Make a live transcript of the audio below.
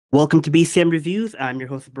Welcome to BCM Reviews. I'm your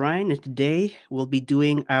host, Brian, and today we'll be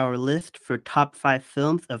doing our list for top five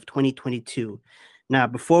films of 2022. Now,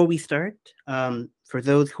 before we start, for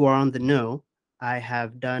those who are on the know, I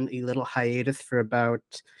have done a little hiatus for about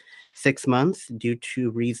 6 months due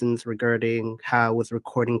to reasons regarding how I was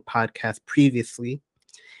recording podcasts previously.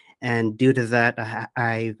 And due to that,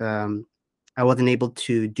 I wasn't able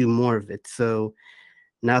to do more of it. So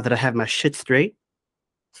now that I have my shit straight,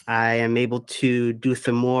 I am able to do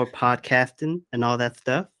some more podcasting and all that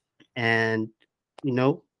stuff. And,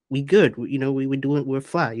 we good. We're doing, we're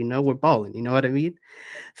fly, we're balling. You know what I mean?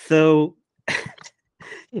 So,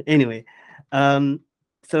 anyway, um,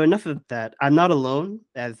 so enough of that. I'm not alone,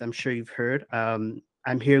 as I'm sure you've heard. I'm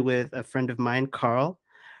here with a friend of mine, Carl.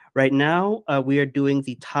 Right now, we are doing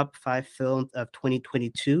the top five films of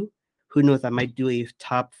 2022. Who knows? I might do a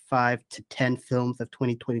top 5 to 10 films of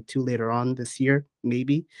 2022 later on this year,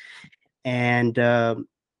 maybe. And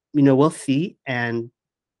we'll see. And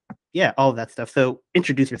yeah, all of that stuff. So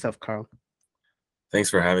introduce yourself, Carl. Thanks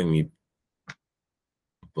for having me.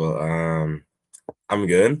 Well, I'm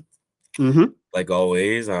good. Mm-hmm. Like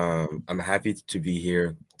always, I'm happy to be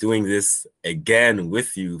here doing this again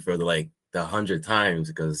with you for the 100th times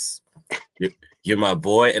because you're, you're my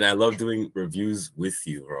boy and I love doing reviews with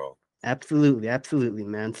you, bro. Absolutely, absolutely,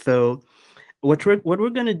 man. So what we're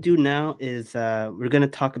gonna do now is we're gonna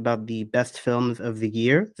talk about the best films of the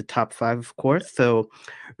year, the top five, of course. So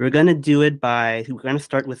we're gonna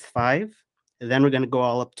start with five, and then we're gonna go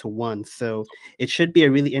all up to one. So it should be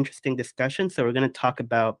a really interesting discussion. So we're gonna talk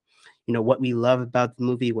about, what we love about the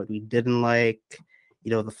movie, what we didn't like,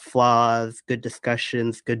 the flaws, good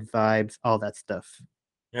discussions, good vibes, all that stuff.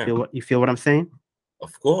 Yeah, You feel what I'm saying?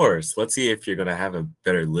 of course. Let's see if you're gonna have a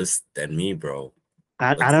better list than me, bro.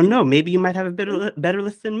 I Let's don't see. know. Maybe you might have a better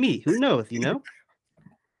list than me. Who knows? You're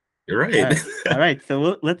All right. right. All right.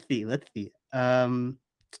 So let's see. Let's see. All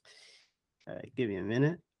right, give me a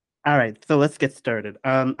minute. All right. So let's get started.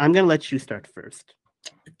 I'm gonna let you start first.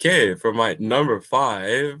 Okay, for my number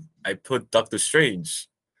five, I put Doctor Strange,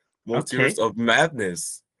 Multiverse Okay. of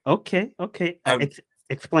Madness. Okay. Okay. I'm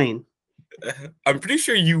Explain. I'm pretty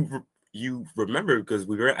sure you remember because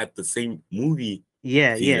we were at the same movie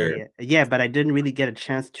Yeah. Yeah. theater. Yeah. Yeah. But I didn't really get a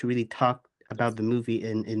chance to really talk about the movie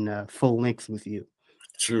in full length with you.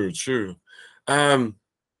 True, true. Um,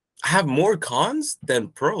 I have more cons than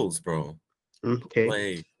pros, bro. Okay.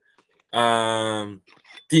 Like, um,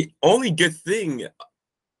 the only good thing,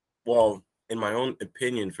 well, in my own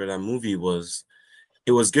opinion, for that movie was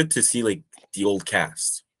it was good to see like the old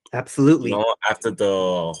cast. Absolutely. After the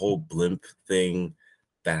whole blimp thing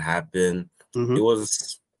that happened, it Mm-hmm.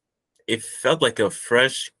 was it felt like a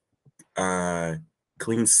fresh, uh,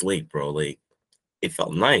 clean slate, bro. Like it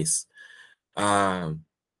felt nice. Um,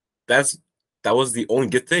 that's that was the only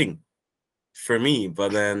good thing for me.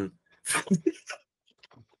 But then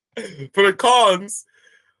for the cons,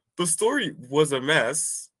 the story was a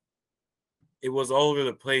mess. It was all over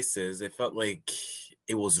the places. It felt like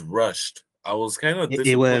it was rushed. I was kind of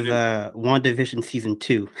It was disappointed. WandaVision season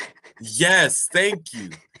two. Yes, thank you.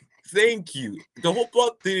 Thank you. The whole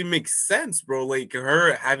plot didn't make sense, bro. Like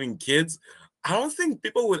her having kids. I don't think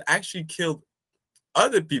people would actually kill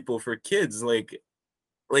other people for kids. Like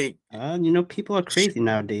People are crazy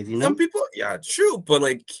nowadays. some people, yeah, true, but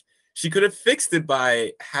like she could have fixed it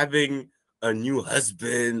by having a new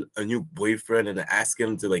husband, a new boyfriend, and ask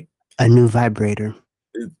him to like A new vibrator.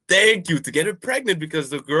 thank you to get her pregnant because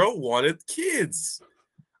the girl wanted kids.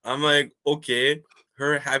 I'm like, okay,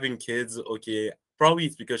 her having kids, okay, probably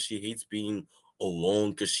it's because she hates being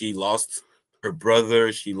alone because she lost her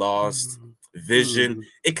brother, she lost Mm, Vision. mm,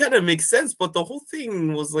 It kind of makes sense, but the whole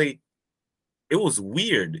thing was like it was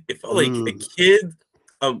weird. It felt like a mm. kid,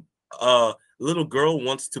 a little girl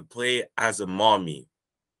wants to play as a mommy.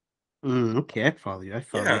 Okay, I follow you. I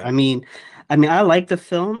follow you. Yeah, I like the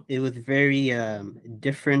film. It was very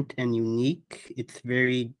different and unique. It's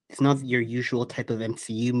not your usual type of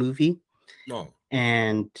MCU movie, no,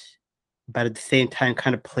 and but at the same time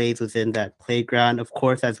kind of plays within that playground. Of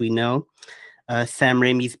course, as we know, Sam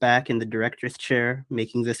Raimi's back in the director's chair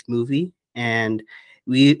making this movie, and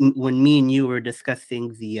when me and you were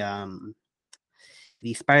discussing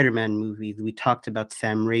the Spider-Man movies, we talked about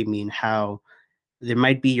Sam Raimi and how there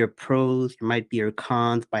might be your pros, there might be your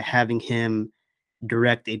cons by having him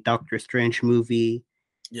direct a Doctor Strange movie.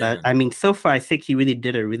 But yeah, I mean, so far, I think he really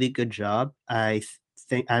did a really good job.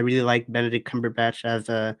 Think I really like Benedict Cumberbatch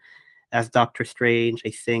as Doctor Strange. I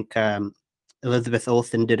think Elizabeth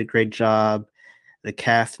Olsen did a great job, the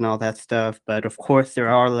cast and all that stuff. But of course, there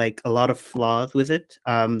are like a lot of flaws with it.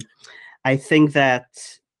 I think that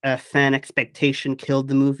fan expectation killed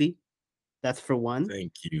the movie. That's for one.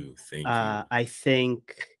 Thank you. Thank you. I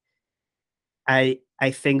think I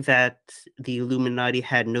think that the Illuminati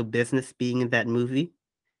had no business being in that movie.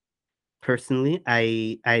 Personally,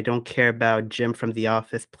 I don't care about Jim from The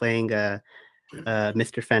Office playing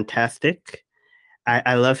Mr. Fantastic.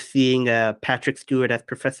 I love seeing Patrick Stewart as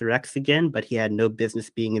Professor X again, but he had no business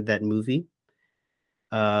being in that movie.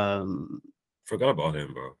 Um, Forgot about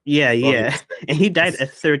him, bro. yeah, Probably yeah, and he died a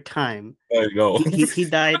third time. I know. He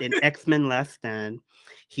died in X-Men Last Stand.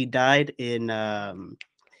 He died in Plays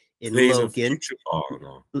in Logan, future. Oh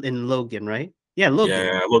no. right? Yeah, Yeah, Logan.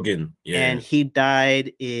 yeah, Logan. And Yeah, he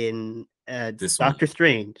died in this one. Doctor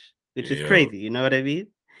Strange, which is Yeah. crazy. You know what I mean?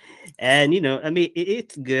 And I mean,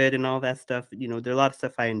 it's good and all that stuff. There are a lot of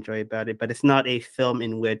stuff I enjoy about it, but it's not a film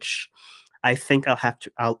in which I think I'll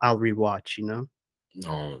rewatch.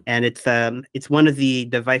 No, And it's one of the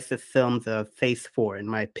divisive films of Phase 4, in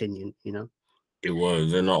my opinion. it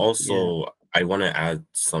was. And Yeah, also I want to add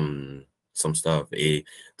some stuff. The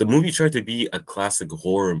movie tried to be a classic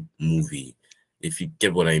horror movie, if you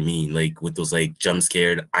get what I mean. Like with those like jump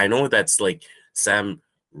scared. I know that's like Sam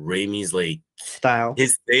Raimi's like style.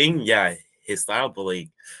 his thing, yeah, his style, but like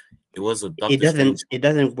it was a It Doctor doesn't Strange. it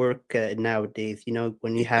doesn't work nowadays.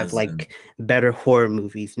 When you It have doesn't. like better horror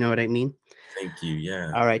movies. You know what I mean? Thank you.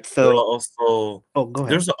 Yeah. All right, But so also, oh, go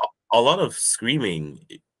ahead. there's a lot of screaming.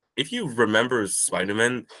 If you remember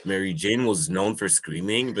Spider-Man, Mary Jane was known for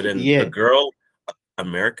screaming, but then the Yeah. girl,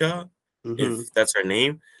 America, Mm-hmm. if that's her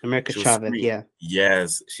name, America she was Chavez. screaming. Yeah.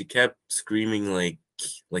 Yes, she kept screaming like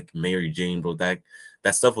Mary Jane, bro. That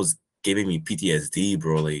stuff was giving me PTSD,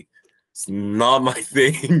 bro. Like, it's not my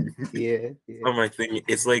thing. Yeah. It's Yeah. not my thing.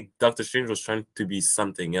 It's like Doctor Strange was trying to be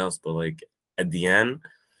something else, but like at the end,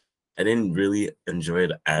 I didn't really enjoy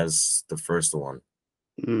it as the first one.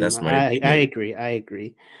 That's my I opinion. agree. I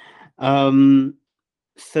agree. Um,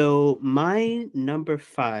 so my number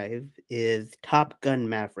 5 is Top Gun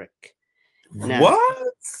Maverick. Now,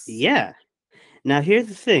 What? yeah. Now here's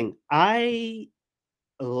the thing. I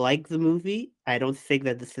like the movie. I don't think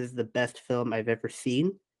that this is the best film I've ever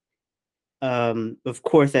seen. Of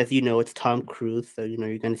course, as you know, it's Tom Cruise, so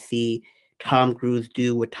you're gonna see Tom Cruise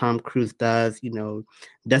do what Tom Cruise does,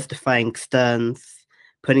 justifying stunts,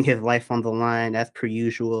 putting his life on the line as per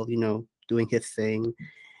usual, doing his thing.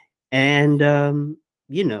 And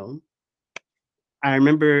you know, I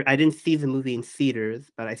remember I didn't see the movie in theaters,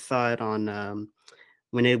 but I saw it on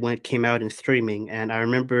when it came out in streaming, and I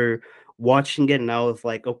remember watching it, and I was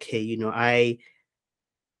like, okay,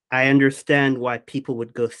 I understand why people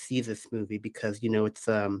would go see this movie because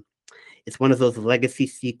it's one of those legacy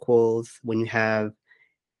sequels when you have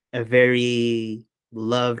a very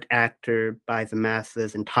loved actor by the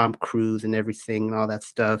masses and Tom Cruise and everything and all that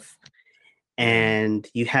stuff. Yeah. And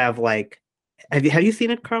you have like have you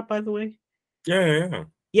seen it, Carl, by the way? Yeah, yeah, yeah.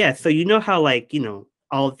 Yeah, so you know how like,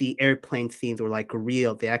 all the airplane scenes were like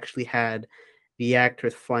real. They actually had the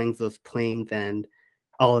actors flying those planes and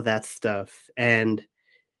all of that stuff. And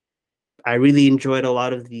I really enjoyed a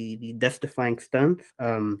lot of the death-defying stunts.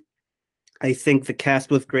 I think the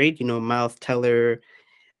cast was great. Miles Teller,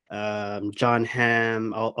 John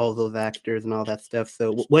Hamm, all those actors and all that stuff.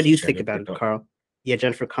 So, what do you think Jennifer about it, Con- Carl? Yeah,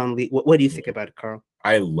 Jennifer Connelly. What do you think yeah. about it, Carl?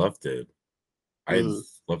 I loved it. I Mm,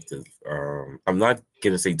 loved it. I'm not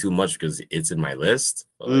gonna say too much because it's in my list,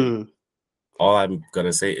 but like mm. all I'm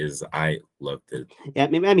gonna say is I loved it. Yeah,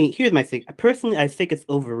 I mean, here's my thing. Personally, I think it's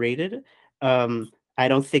overrated. I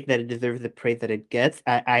don't think that it deserves the praise that it gets.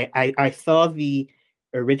 I saw the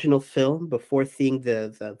original film before seeing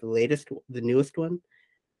the latest, the newest one.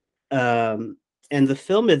 Um, and the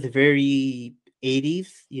film is very 80s,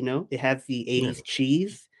 it has the Yeah. 80s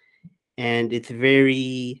cheese, and it's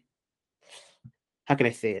very, how can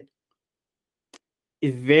I say it?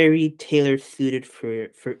 It's very tailor suited for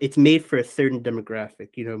it's made for a certain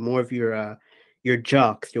demographic, more of your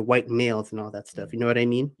jocks, your white males and all that stuff. You know what I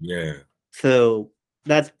mean? Yeah. So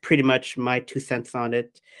that's pretty much my 2 cents on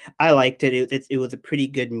it. I liked it. It was a pretty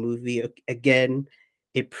good movie. Again,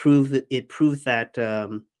 it proves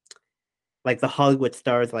that like the Hollywood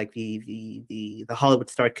stars, like the Hollywood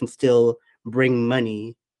star can still bring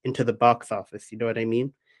money into the box office. You know what I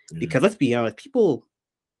mean? Yeah. Because let's be honest, people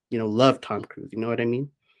love Tom Cruise. You know what I mean?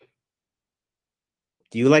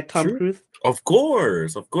 Do you like Tom True. Cruise? Of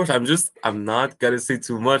course, of course. I'm not gonna say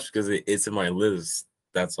too much because it's in my list.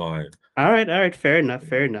 That's why. All right, fair enough,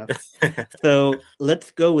 fair enough. So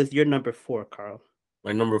let's go with your number 4, Carl.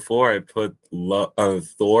 My number four, I put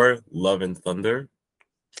Thor: Love and Thunder.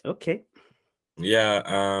 Okay. Yeah,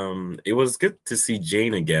 it was good to see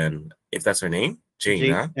Jane again, if that's her name.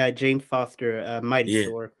 Jane, huh? Jane Foster, Mighty Yeah,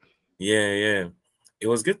 Thor. yeah. It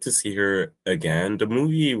was good to see her again. The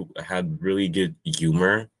movie had really good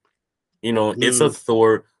humor. You know, it's a Mm,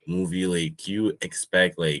 Thor movie. Like you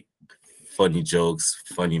expect like funny jokes,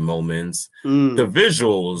 funny moments. The mm,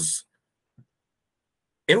 visuals,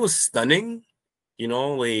 it was stunning. You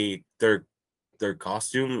know, like their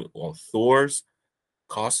costume, well, Thor's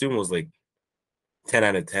costume was like 10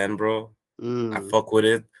 out of 10, bro. I mm. fuck with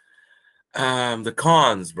it. The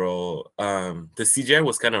cons, bro. The CGI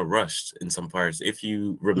was kind of rushed in some parts. If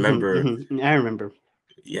you remember, I remember.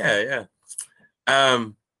 yeah.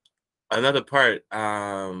 Um, Another part,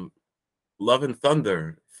 Love and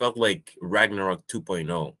Thunder felt like Ragnarok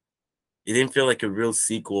 2.0. It didn't feel like a real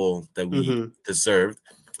sequel that we Hmm. deserved.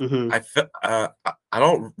 Hmm. I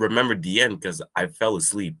don't remember the end because I fell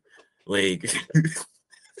asleep. Like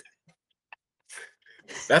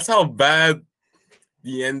that's how bad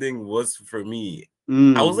the ending was for me.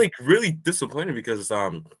 I was Mm, like really disappointed because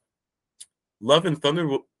Love and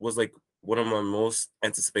Thunder was like one of my most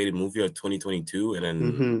anticipated movie of 2022,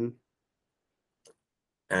 hmm.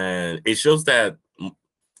 and it shows that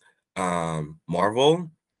Marvel,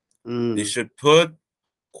 they Mm, should put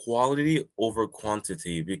quality over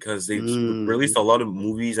quantity because they've mm. released a lot of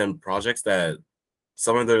movies and projects that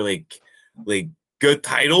some of their like good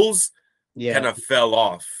titles kind Yeah, of fell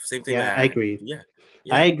off. Same thing yeah, I that agree. yeah,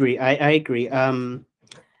 I yeah. agree. I agree.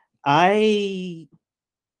 I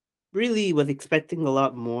really was expecting a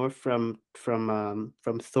lot more from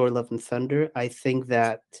Thor: Love and Thunder. I think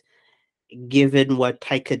that given what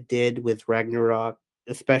Taika did with Ragnarok,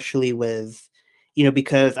 especially with,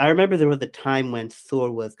 because I remember there was a time when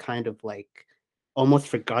Thor was kind of like almost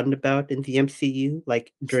forgotten about in the MCU,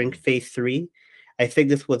 like during True. Phase Three. I think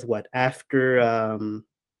this was what after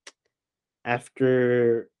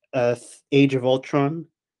Age of Ultron,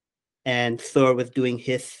 and Thor was doing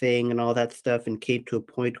his thing and all that stuff, and came to a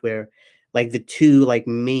point where like the two like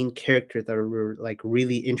main characters that were like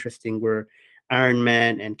really interesting were Iron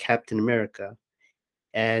Man and Captain America.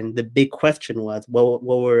 And the big question was, what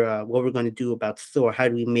we're going to do about Thor? How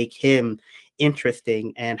do we make him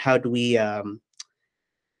interesting, and how do we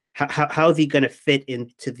how is he going to fit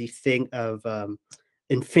into the thing of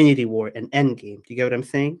Infinity War and Endgame? Do you get what I'm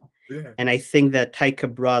saying? Yeah. And I think that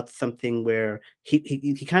Taika brought something where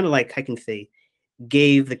he kind of like, I can say,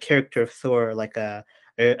 gave the character of Thor like a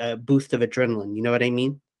boost of adrenaline. You know what I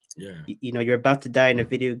mean? Yeah. You're about to die in a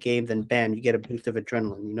video game, then bam, you get a boost of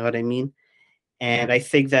adrenaline. You know what I mean? And I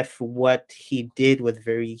think that for what he did was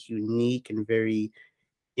very unique and very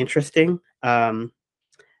interesting.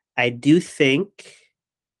 I do think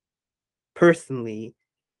personally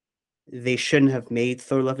they shouldn't have made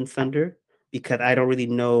Thor: Love and Thunder, because I don't really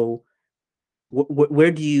know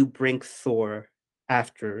where do you bring Thor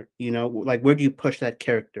after, like where do you push that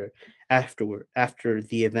character after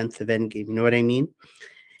the events of Endgame? You know what I mean?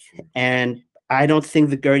 True. And I don't think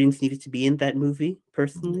the Guardians needed to be in that movie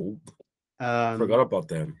personally. Nope. Um, Forgot about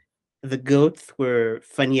them. the goats were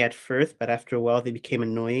funny at first, but after a while they became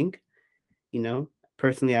annoying. You know,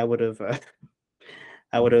 personally, I would have,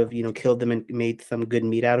 killed them and made some good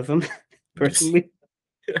meat out of them. Personally,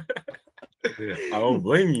 I don't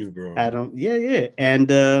blame you, bro. I don't. Yeah, yeah,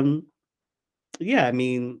 and yeah. I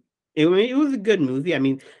mean, it was a good movie. I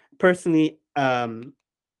mean, personally,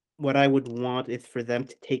 what I would want is for them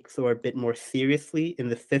to take Thor a bit more seriously in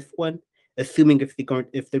the fifth one, assuming if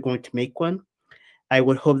they're going to make one. I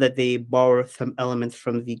would hope that they borrow some elements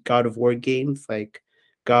from the God of War games, like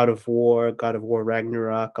God of War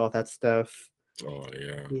Ragnarok, all that stuff. Oh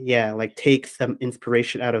yeah. Yeah, like take some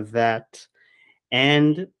inspiration out of that.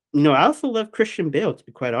 And I also love Christian Bale, to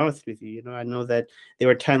be quite honest with you. I know that there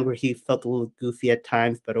were times where he felt a little goofy at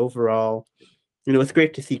times, but overall, it's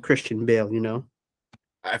great to see Christian Bale.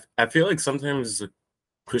 I feel like sometimes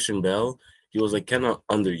Christian Bell, he was like kind of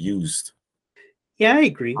underused. Yeah, I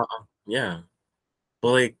agree. Yeah.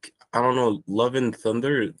 But like I don't know, Love and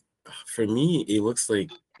Thunder, for me, it looks like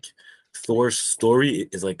Thor's story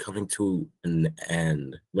is like coming to an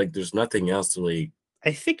end. Like there's nothing else to like.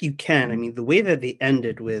 I think you can. I mean, the way that they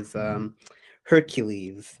ended with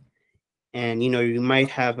Hercules, and you might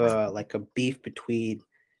have a beef between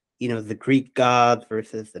the Greek gods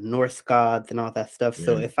versus the Norse gods and all that stuff.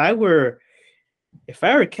 So Yeah. if I were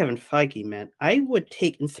Kevin Feige, man, I would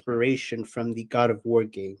take inspiration from the God of War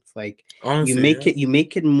games. Like you Honestly, make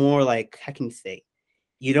yeah. it more like, how can you say,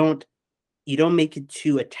 you don't make it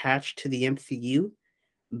too attached to the MCU,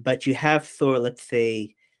 but you have Thor, let's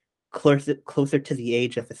say, closer to the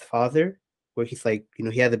age of his father, where he's like,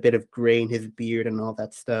 he has a bit of gray in his beard and all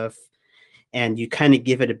that stuff, and you kind of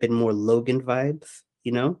give it a bit more Logan vibes.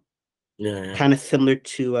 Yeah, yeah. kind of similar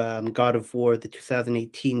to God of War, the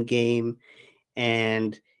 2018 game,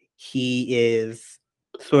 and he is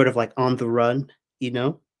sort of like on the run,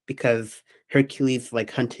 because Hercules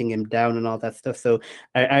like hunting him down and all that stuff. So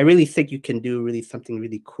I really think you can do really something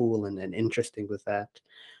really cool and interesting with that.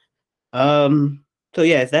 Um, so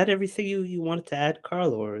yeah, is that everything you wanted to add,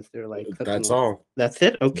 Carl, or is there like something That's else? all. That's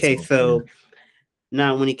it? That's Okay, all. Yeah. so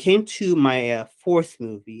now when it came to my fourth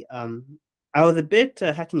movie, I was a bit,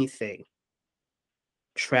 how can you say,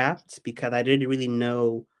 trapped because I didn't really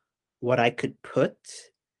know what I could put.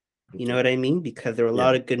 You know Okay. what I mean? Because there were a Yeah.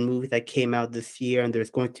 lot of good movies that came out this year, and there's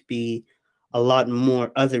going to be a lot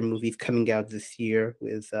more other movies coming out this year.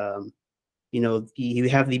 With you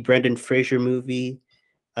have the Brendan Fraser movie,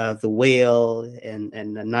 The Whale, and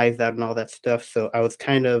Knives Out, and all that stuff. So I was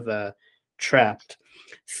kind of trapped.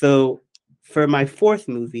 So for my fourth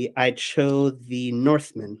movie, I chose The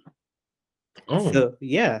Northman. Oh, So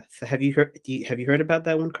yeah, so have you heard about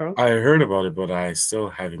that one, Carl? I heard about it, but I still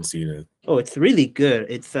haven't seen it. Oh, it's really good.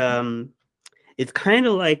 It's kind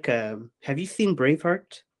of like have you seen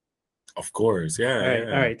Braveheart? Of course. Yeah, All right, all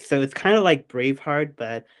yeah, right. So it's kind of like Braveheart,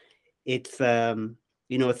 but it's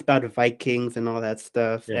it's about Vikings and all that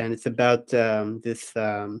stuff, yeah. and it's about this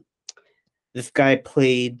guy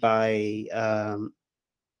played by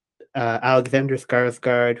Alexander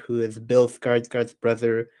Skarsgård, who is Bill Skarsgård's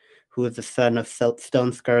brother, who is the son of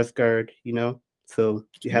Stone Skarsgård. So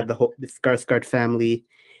you Yeah. have the Skarsgård family,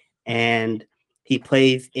 and he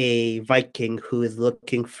plays a Viking who is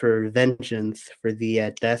looking for vengeance for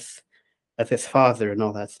the death of his father and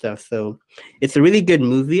all that stuff. So it's a really good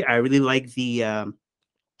movie. I really like the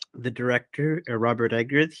director, Robert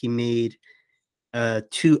Eggers. He made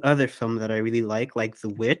two other films that I really like The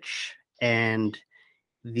Witch and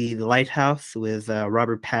The Lighthouse with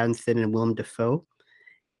Robert Pattinson and Willem Dafoe.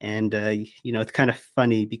 And it's kind of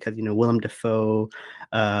funny because Willem Dafoe,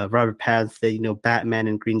 Robert Pattinson, Batman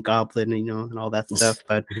and Green Goblin, and all that stuff.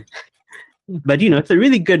 But it's a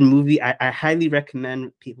really good movie. I highly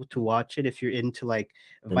recommend people to watch it if you're into like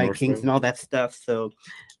The Vikings Northman. and all that stuff. So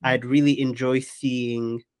I'd really enjoy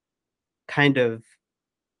seeing kind of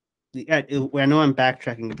I know I'm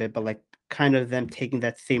backtracking a bit, but like kind of them taking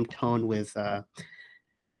that same tone with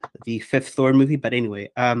the fifth Thor movie. But anyway,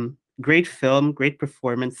 great film, great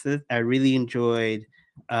performances. I really enjoyed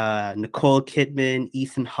Nicole Kidman,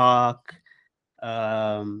 Ethan Hawke,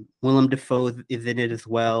 Willem Dafoe is in it as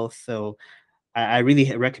well. So I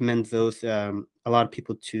really recommend those a lot of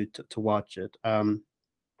people to watch it.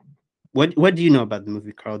 What do you know about the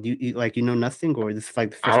movie, Carl? Do you like nothing, or this is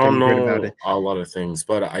like the I first time don't you heard about know it? a lot of things,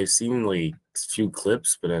 but I've seen like a few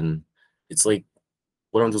clips, but then it's like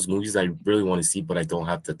one of those movies I really want to see, but I don't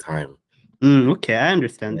have the time. Okay, I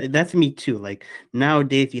understand. Yeah. That's me too. Like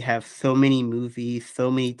nowadays, you have so many movies,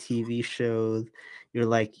 so many TV shows. You're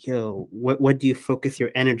like, yo, what do you focus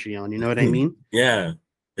your energy on? You know what I mean? Yeah, Yeah.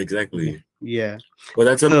 exactly. Yeah. But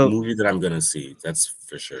that's a So, movie that I'm gonna see. That's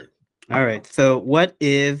for sure. all right. So, what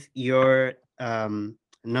is your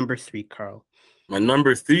number three, Carl? My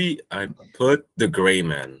number three, I put The Gray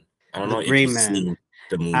Man. I don't The know if Gray you've Man. seen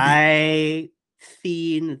the movie. I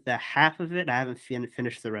seen the half of it. I haven't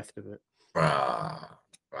finished the rest of it. Rah,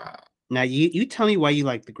 rah. Now, you tell me why you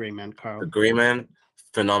like The Gray Man, The Carl. Gray Man,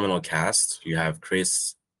 phenomenal cast. You have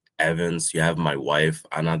Chris Evans, you have my wife,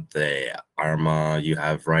 Ana de Arma, you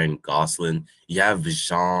have Ryan Gosling, you have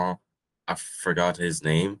Jean, I forgot his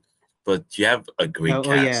name, but you have a great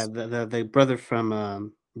Oh yeah, cast. the brother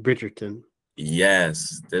from Bridgerton.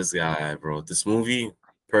 Yes, this guy, bro. This movie,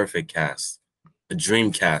 perfect cast. A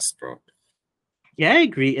dream cast, bro. Yeah, I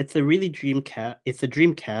agree. It's a really It's a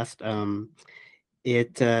dream cast.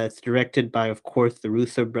 It's directed by, of course, the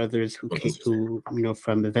Russo brothers, who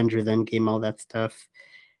from Avengers Endgame, all that stuff.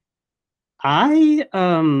 I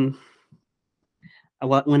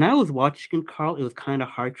when I was watching Carl, it was kind of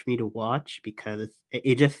hard for me to watch because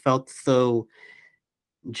it just felt so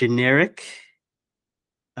generic.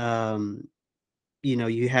 Um,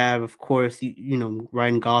 you have, of course,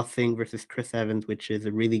 Ryan Gosling versus Chris Evans, which is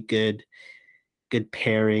a really good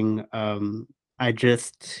pairing. I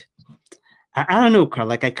just I don't know, Carl.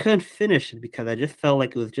 Like I couldn't finish it because I just felt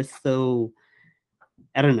like it was just so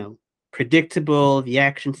I don't know predictable. The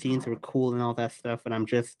action scenes were cool and all that stuff, and I'm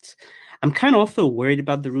kind of also worried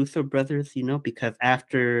about the Russo brothers, because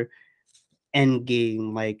after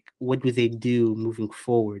Endgame, like what do they do moving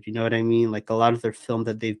forward? You know what I mean? Like a lot of their films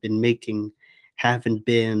that they've been making haven't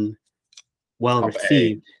been well Top A.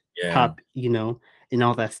 received, Yeah. top, and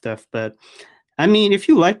all that stuff. But I mean, if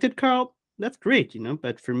you liked it, Carl, that's great,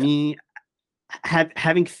 But for me,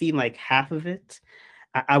 having seen like half of it,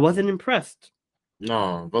 I wasn't impressed.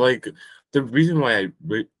 No, but like the reason why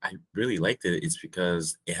I really liked it is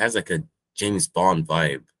because it has like a James Bond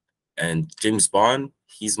vibe. And James Bond,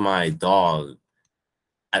 he's my dog.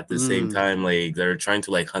 At the same Mm, time, like they're trying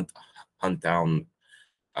to like hunt down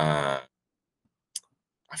uh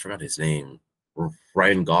I forgot his name.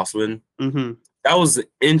 Ryan Gosling. mm-hmm. That was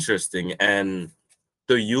interesting. And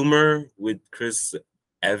the humor with Chris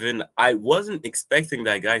Evan, I wasn't expecting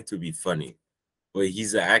that guy to be funny, but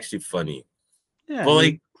he's actually funny. Yeah, I But mean,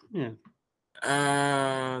 like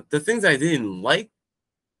yeah. the things I didn't like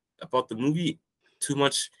about the movie, too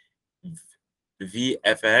much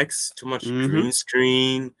VFX, too much Mm-hmm. green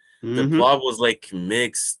screen. The Mm-hmm. plot was like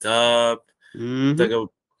mixed up. Mm-hmm. The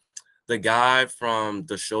the guy from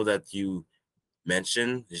the show that you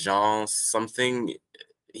mentioned, Jean something,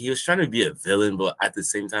 he was trying to be a villain, but at the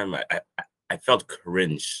same time, I felt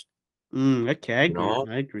cringe, Okay, I you agree. know?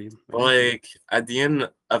 I agree. I But agree. like at the end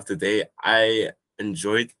of the day, I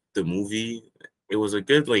enjoyed the movie. It was a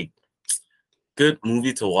good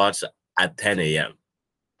movie to watch at 10 a.m.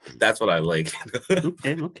 That's what I like.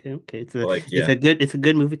 Okay, okay, okay. Like, It's yeah. a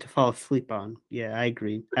good movie to fall asleep on. Yeah, I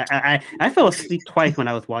agree. I fell asleep twice when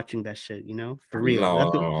I was watching that shit, for real.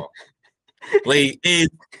 That's what, No. Like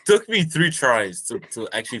it took me 3 tries to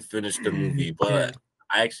actually finish the movie, yeah. but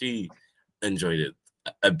I actually enjoyed it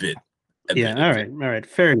a bit. A Yeah, bit, a all bit. right, all right.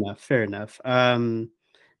 Fair enough, fair enough.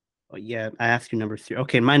 Oh, yeah, I asked you number three.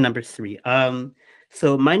 Okay, my number three.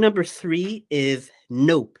 So my number three is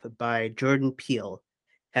Nope by Jordan Peele.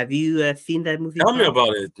 Have you seen that movie, Tell me Carl?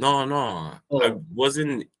 about it. No, no. I Oh,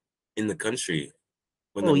 wasn't in the country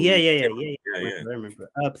when the oh yeah, movie yeah, yeah, came yeah, out. yeah. Yeah, I yeah. remember, I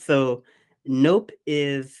remember. So Nope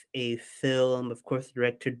is a film, of course,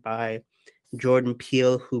 directed by Jordan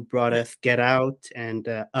Peele, who brought us Get Out and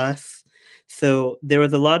Us. So there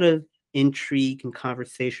was a lot of intrigue and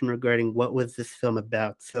conversation regarding what was this film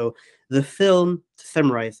about. So the film, to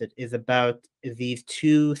summarize it, is about these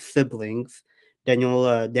two siblings, Daniel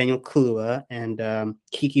Kaluuya and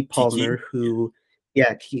Kiki Kiki? Palmer,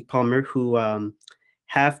 Kiki Palmer, who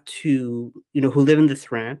have to, who live in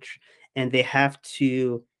this ranch, and they have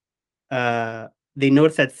to uh, they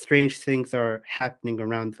notice that strange things are happening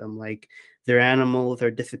around them, like their animals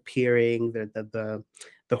are disappearing, the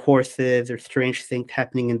horses, there's strange things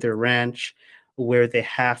happening in their ranch where they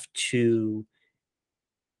have to,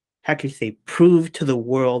 how can you say, prove to the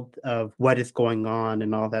world of what is going on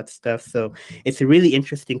and all that stuff. So it's a really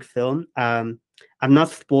interesting film. I'm not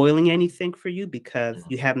spoiling anything for you because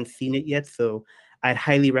Mhm. you haven't seen it yet. So I'd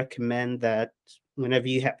highly recommend that whenever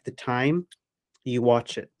you have the time, you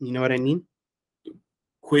watch it. You know what I mean?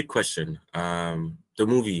 Quick question. The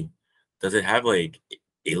movie, does it have like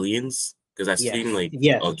aliens? Because I've seen Yes, like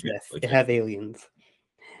yes, okay, yes. It okay. has aliens.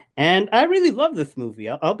 And I really love this movie.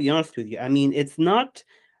 I'll be honest with you. I mean, it's not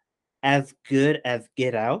as good as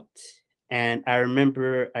Get Out. And I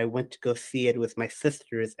remember I went to go see it with my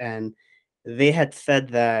sisters, and they had said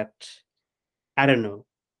that, I don't know,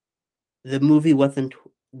 the movie wasn't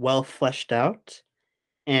well fleshed out,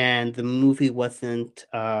 and the movie wasn't,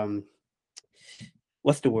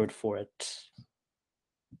 what's the word for it?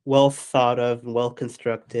 Well thought of and well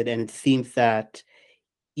constructed. And it seems that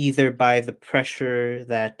either by the pressure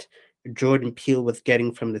that Jordan Peele was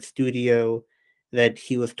getting from the studio, that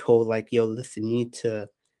he was told like, "Yo, listen, you need to,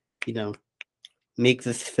 you know, make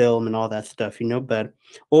this film and all that stuff." But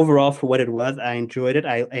overall, for what it was, I enjoyed it.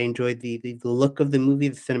 I enjoyed the look of the movie,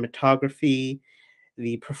 the cinematography,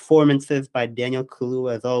 the performances by Daniel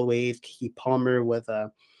Kaluuya as always. Keke Palmer was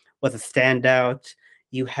a standout.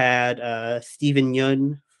 You had Stephen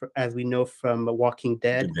Yeun, as we know from Walking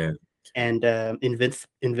Dead, Yeah. and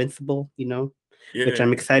Invincible, which Yeah.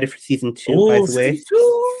 I'm excited for season two, by Oh, the season way.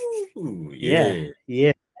 two. Yeah, Yeah.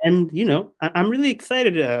 yeah. And, I'm really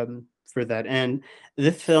excited for that. And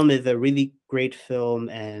this film is a really great film.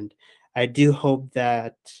 And I do hope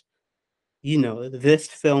that, this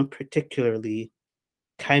film particularly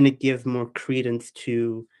kind of gives more credence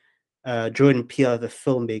to Jordan Peele as a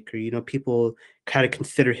filmmaker. People kind of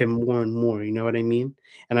consider him more and more, you know what I mean?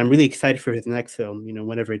 And I'm really excited for his next film,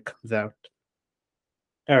 whenever it comes out.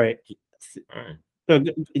 All right. All right. So,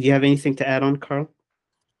 do you have anything to add on, Carl?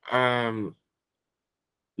 Um,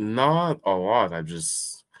 not a lot. I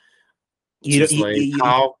just You don't, just like you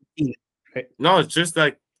how seen it, right? no, it's just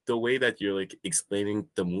like the way that you're like explaining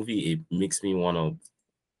the movie, it makes me want to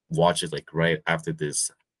watch it like right after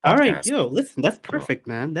this All right, podcast. yo, listen, that's Oh, perfect,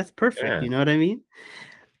 man. That's perfect. yeah. You know what I mean?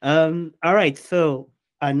 All right. So,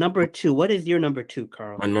 number two. What is your number two,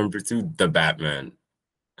 Carl? My number two, The Batman.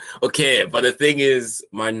 Okay, but the thing is,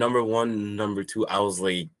 my number one, number two, I was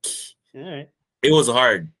like, All right. it was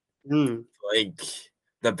hard. Hmm. Like,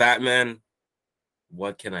 The Batman,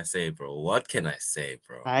 what can I say, bro? What can I say,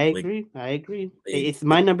 bro? I agree. I agree. Like It's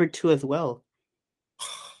my number two as well.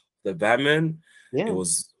 the Batman, it Yeah,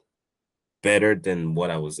 was better than what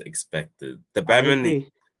I was expected. The I Batman, agree.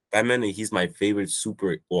 Batman, he's my favorite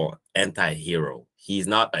super or anti-hero. He's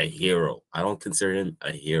not a hero. I don't consider him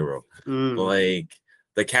a hero. But Mm, like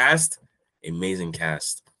the cast, amazing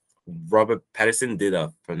cast. Robert Pattinson did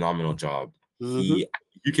a phenomenal job. hmm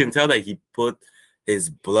You can tell that he put his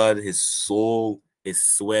blood, his soul, his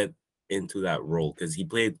sweat into that role because he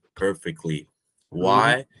played perfectly. hmm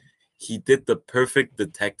Why? He did the perfect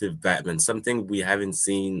detective Batman, something we haven't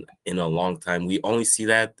seen in a long time. We only see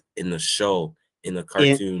that in the show, in the In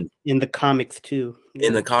cartoon, in the comics too. in Yeah.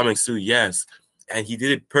 the comics too, yes. And he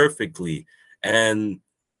did it perfectly. And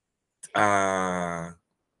uh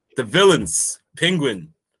the villains,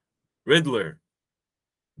 Penguin, Riddler,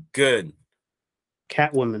 good.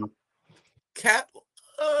 Catwoman. Cat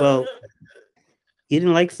uh, Well, you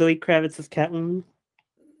didn't like Zoe Kravitz's Catwoman,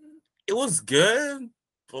 it was good,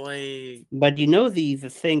 boy. but you know the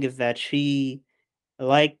thing is that she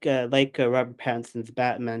like Robert Pattinson's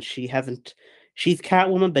Batman, she hasn't. She's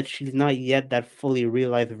Catwoman, but she's not yet that fully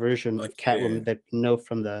realized version of Okay. Catwoman that we know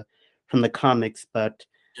from the comics. But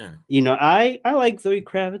Yeah. I like Zoe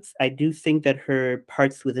Kravitz. I do think that her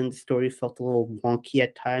parts within the story felt a little wonky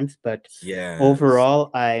at times, but Yes. overall,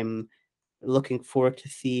 I'm looking forward to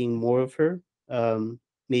seeing more of her. Um,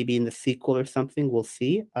 Maybe in the sequel or something. We'll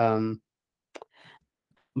see.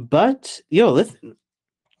 But listen,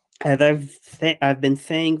 as I've been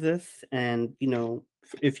saying this, and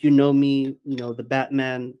if you know me, the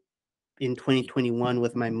Batman in 2021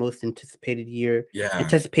 was my most Yeah.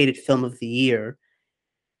 anticipated film of the year,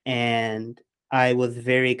 and I was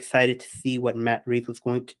very excited to see what Matt Reeves was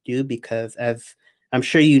going to do because, as I'm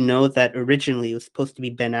sure you know, that originally it was supposed to be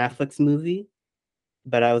Ben Affleck's movie,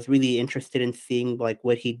 but I was really interested in seeing like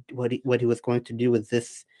what he was going to do with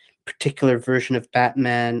this particular version of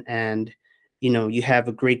Batman. And you have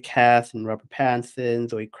a great cast and Robert Pattinson,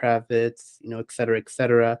 Zoe Kravitz, et cetera, et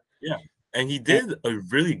cetera. Yeah. And he And did a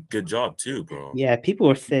really good job too, bro. yeah, people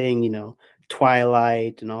were saying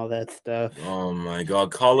Twilight and all that stuff. Oh my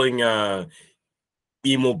god, calling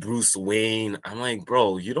emo Bruce Wayne. I'm like,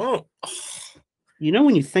 bro, you don't.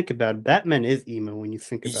 When you think about it, Batman is emo when you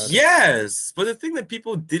think about it. Yes, but the thing that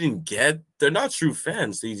people didn't get, they're not true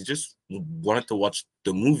fans. They just wanted to watch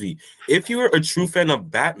the movie. If you were a true fan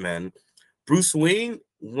of Batman, Bruce Wayne,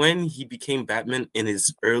 when he became Batman in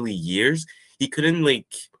his early years, he couldn't like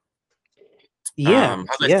Yeah,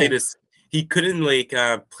 how do I say yeah, this? He couldn't like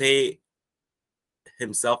play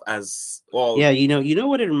himself as yeah. well. You know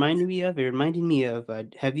what it reminded me of? It reminded me of.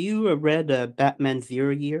 Have you read Batman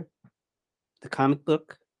Zero Year, the comic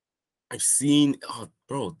book? I've seen, oh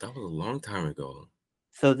bro, that was a long time ago.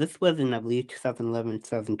 So this was in, I believe, 2011,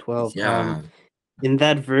 2012. Yeah, In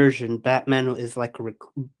that version, Batman is like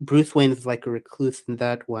Bruce Wayne is like a recluse in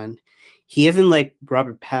that one. He isn't like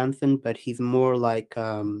Robert Pattinson, but he's more like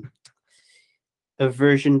a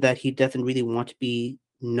version that he doesn't really want to be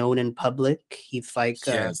known in public. He's like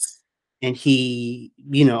yes, and he,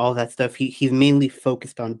 all that stuff. He's mainly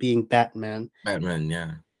focused on being Batman. Batman,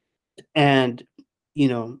 yeah. And you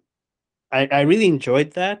know, I really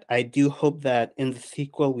enjoyed that. I do hope that in the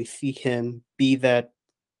sequel we see him be that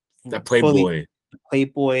That fully Playboy.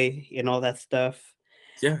 playboy and all that stuff.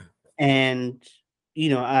 Yeah, And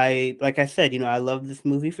I like I said, I love this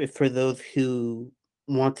movie for those who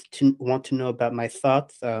want to know about my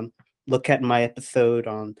thoughts. Look at my episode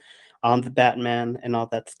on the Batman and all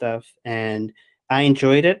that stuff. And I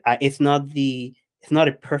enjoyed it. It's not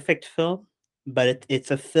a perfect film, but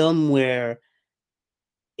it's a film where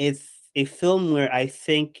it's a film where I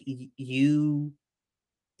think you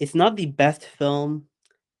it's not the best film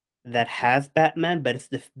that has Batman, but it's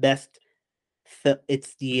the best.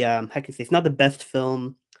 It's the how can I say? It's not the best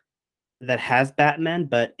film that has Batman,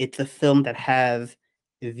 but it's a film that has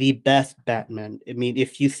the best Batman. I mean,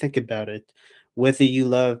 if you think about it, whether you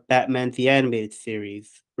love Batman the animated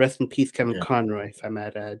series, rest in peace, Kevin yeah, Conroy, if I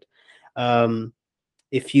might add. Um,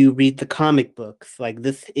 if you read the comic books, like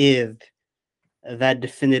this is that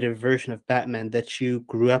definitive version of Batman that you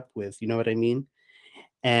grew up with. You know what I mean?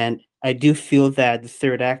 And I do feel that the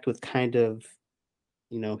third act was kind of,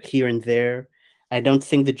 here and there. I don't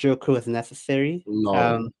think the Joker was necessary.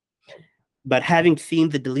 no, But having seen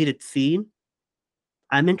the deleted scene,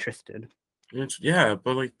 I'm interested. yeah,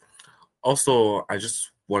 but like also I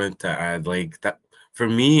just wanted to add like that for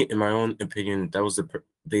me, in my own opinion, that was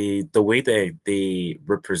the way that they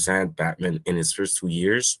represent Batman in his first 2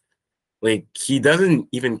 years. Like he doesn't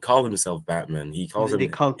even call himself Batman. He calls They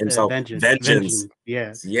him call it himself vengeance. Vengeance. Vengeance.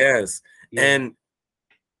 Yeah. Yes. Yeah. And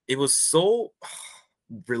it was so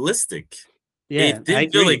realistic. Yeah, It I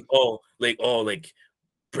didn't feel agree. like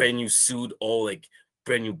brand new suit, like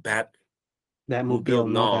brand new That mobile Batmobile.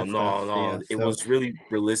 and all No, that stuff. no, So, yeah. no. It So was really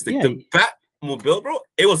realistic. yeah, The Batmobile, bro,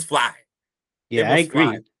 it was fly. It yeah, I was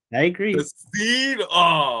fly. agree. I The agree. scene,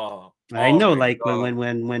 oh, I oh know, my like god.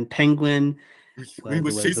 when Penguin He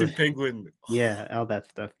was was chasing Penguin. yeah, all that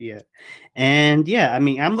stuff. Yeah, and yeah, I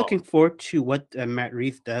mean, I'm Oh, looking forward to what Matt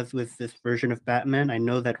Reeves does with this version of Batman. I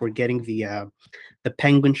know that we're getting the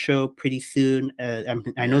Penguin show pretty soon.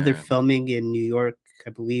 I know they're yeah. filming in New York, I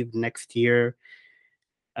believe, next year.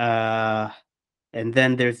 Uh, and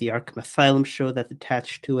then there's the Arkham Asylum show that's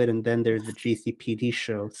attached to it, and then there's the GCPD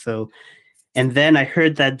show. So, and then I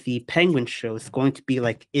heard that the Penguin show is going to be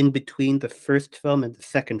like in between the first film and the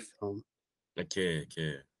second film. Okay,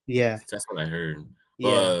 okay. Yeah, That's what I heard. yeah.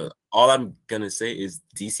 But all I'm gonna say is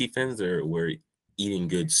DC fans were eating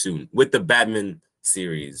good soon with the Batman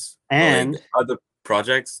series. But like And other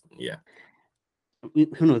projects, yeah.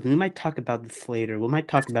 who knows? We might talk about this later. We might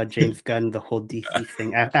talk about James Gunn, the whole DC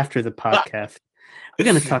thing after the podcast. We're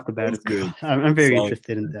going to talk about Sounds it. good. I'm very Sounds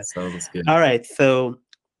interested in good. that. Sounds good. All right, so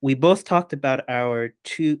we both talked about our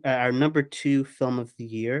number two film of the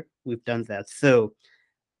year. We've done that. So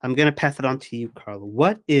I'm gonna pass it on to you, Carl.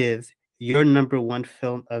 What is your number one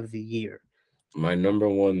film of the year? My number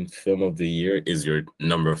one film of the year is your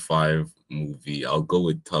number five movie. I'll go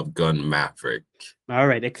with Top Gun Maverick. All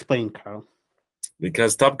right, explain, Carl.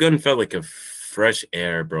 Because Top Gun felt like a fresh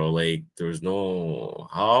air, bro. Like there was no,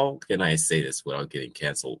 how can I say this without getting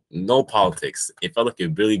canceled? No politics. It felt like a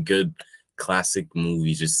really good classic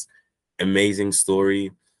movie, just amazing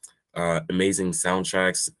story, amazing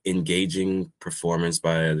soundtracks, engaging performance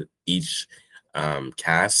by each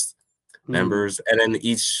cast Mm, members, and then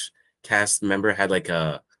each cast member had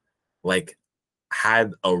like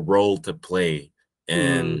had a role to play.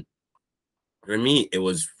 mm, And for me, it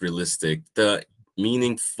was realistic. The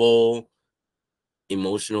meaningful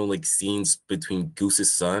emotional like scenes between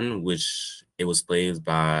Goose's son, which it was played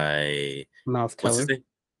by Miles what's his Teller. name?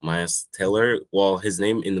 Miles Teller. Well, his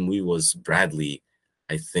name in the movie was Bradley,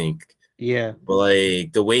 I think. Yeah. But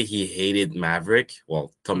like the way he hated Maverick,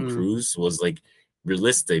 well, Tom Mm, Cruise was like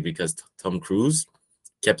realistic because Tom Cruise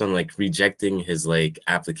kept on like rejecting his like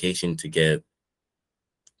application to get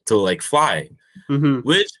to like fly, mm-hmm,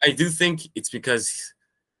 which I do think it's because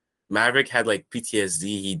Maverick had like PTSD.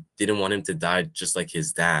 He didn't want him to die just like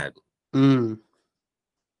his dad mm,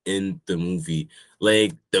 in the movie.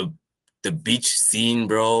 Like the beach scene,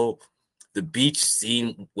 bro. The beach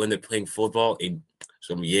scene when they're playing football in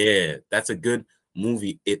so yeah, that's a good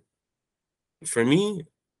movie. It for me,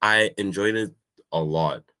 I enjoyed it a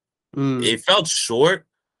lot. mm. It felt short,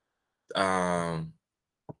 um,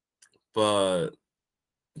 but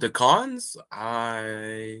the cons,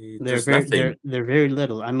 They're there's very nothing. they're very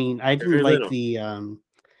little. I mean, I They're didn't very like little. the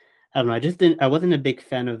I don't know. I wasn't a big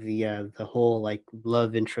fan of the whole like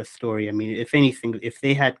love interest story. I mean, if anything, if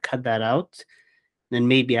they had cut that out, then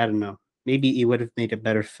maybe I don't know. Maybe it would have made a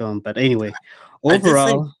better film. But anyway, I do think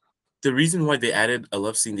overall, the reason why they added a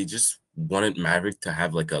love scene, they just wanted Maverick to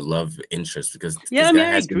have like a love interest because yeah, this I mean, guy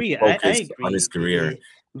I has been agree. I focused on his agree. career.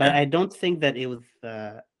 But Yeah, I don't think that it was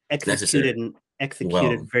necessary. executed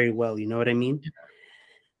Well, very well. You know what I mean?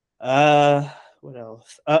 Uh, what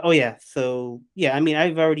else? Oh yeah. So yeah, I mean,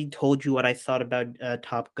 I've already told you what I thought about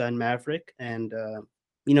Top Gun Maverick, and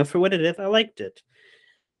for what it is, I liked it.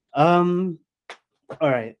 Um, all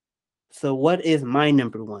right. So what is my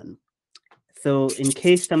number one? So in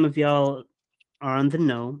case some of y'all are on the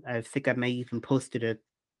know, I think I may even posted it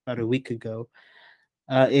about a week ago.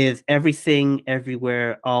 Is Everything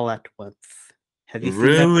Everywhere All at Once. Have you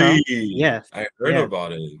seen that, Carl? really, Yes. I heard Yeah.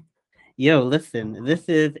 about it. Yo, listen, this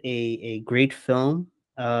is a great film.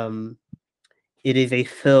 Um, it is a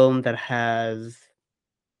film that has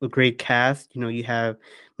a great cast. You have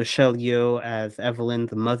Michelle Yeoh as Evelyn,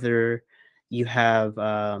 the mother. You have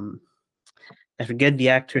I forget the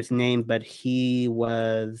actor's name, but he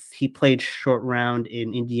played Short Round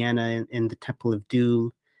in Indiana in the Temple of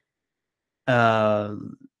Doom.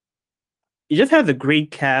 Um, it just has a great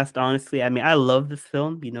cast, honestly. I mean, I love this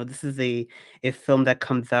film. This is a film that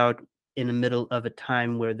comes out in the middle of a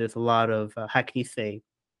time where there's a lot of how can you say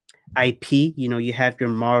IP. You have your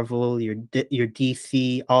Marvel, your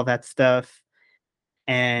DC, all that stuff,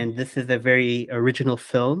 and this is a very original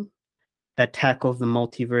film that tackles the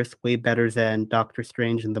multiverse way better than Doctor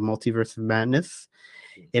Strange and the Multiverse of Madness.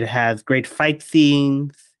 It has great fight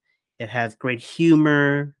scenes. It has great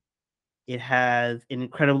humor. It has an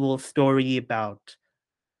incredible story about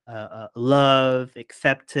love,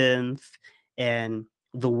 acceptance, and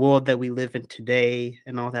the world that we live in today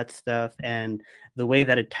and all that stuff, and the way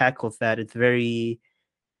that it tackles that, it's very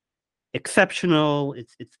exceptional.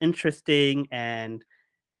 It's interesting, and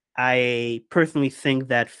I personally think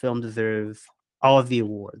that film deserves all of the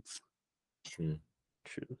awards. True.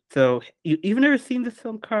 True. So you've never seen this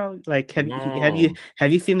film, Carl? Like, No,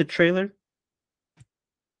 have you seen the trailer?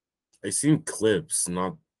 I seen clips,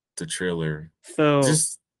 not the trailer. So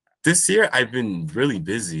Just this year, I've been really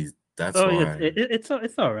busy. That's so it's why.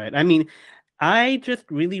 it's all right. I mean, I just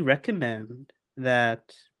really recommend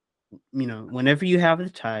that whenever you have the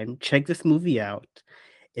time, check this movie out.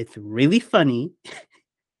 It's really funny,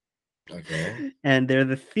 Okay. and there's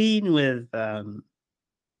a scene with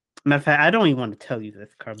matter of fact, I don't even want to tell you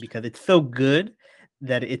this, Carl, because it's so good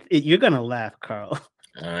that you're gonna laugh, Carl.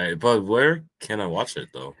 All right, but where can I watch it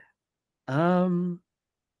though? Um,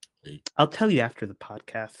 Like, I'll tell you after the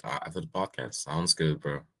podcast. after the podcast. Sounds good,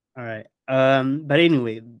 bro. All right. But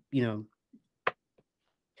anyway,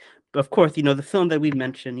 of course, the film that we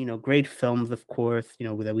mentioned, great films, of course,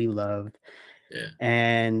 that we love. Yeah.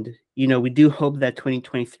 And, we do hope that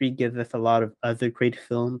 2023 gives us a lot of other great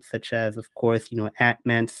films, such as, of course,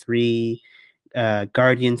 Ant-Man 3,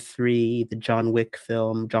 Guardians 3, the John Wick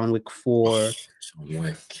film, John Wick 4, John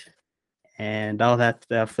Wick. and all that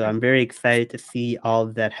stuff. So I'm very excited to see all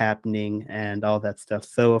of that happening and all that stuff.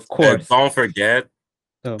 So, of And course, don't forget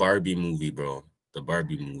so Barbie movie, bro. The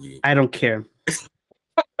Barbie movie. I don't care.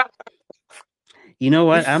 You know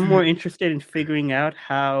what? I'm more interested in figuring out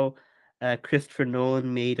how Christopher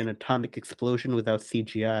Nolan made an atomic explosion without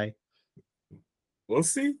CGI. We'll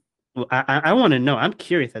see. Well, I want to know. I'm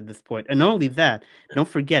curious at this point. And not only that, don't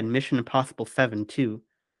forget Mission Impossible 7 too.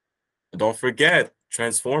 Don't forget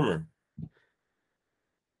Transformer.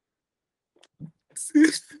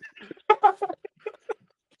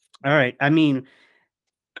 All right. I mean,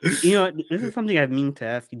 this is something I've mean to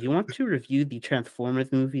ask you. Do you want to review the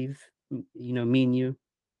Transformers movies? Me and you,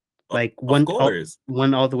 like Of course.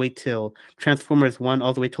 one all the way till Transformers 1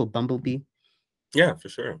 all the way till Bumblebee. Yeah, for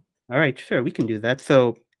sure. All right, sure, we can do that.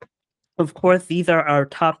 So, of course, these are our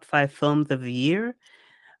top 5 films of the year.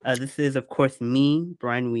 This is, of course, me,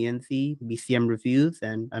 Brian Wienzi, BCM Reviews,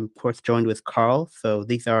 and I'm, of course, joined with Carl. So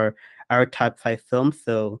these are our top 5 films.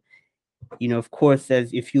 So, of course,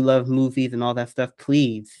 as if you love movies and all that stuff,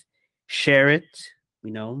 please share it,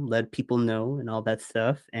 let people know and all that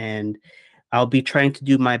stuff. And I'll be trying to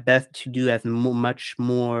do my best to do as much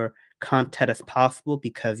more content as possible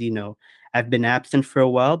because, I've been absent for a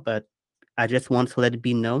while, but I just want to let it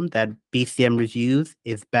be known that BCM Reviews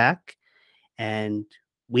is back and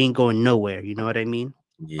we ain't going nowhere. You know what I mean?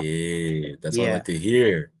 Yeah, that's what I Yeah. like to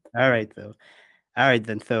hear. All right, though. All right,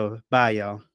 then. So, bye, y'all.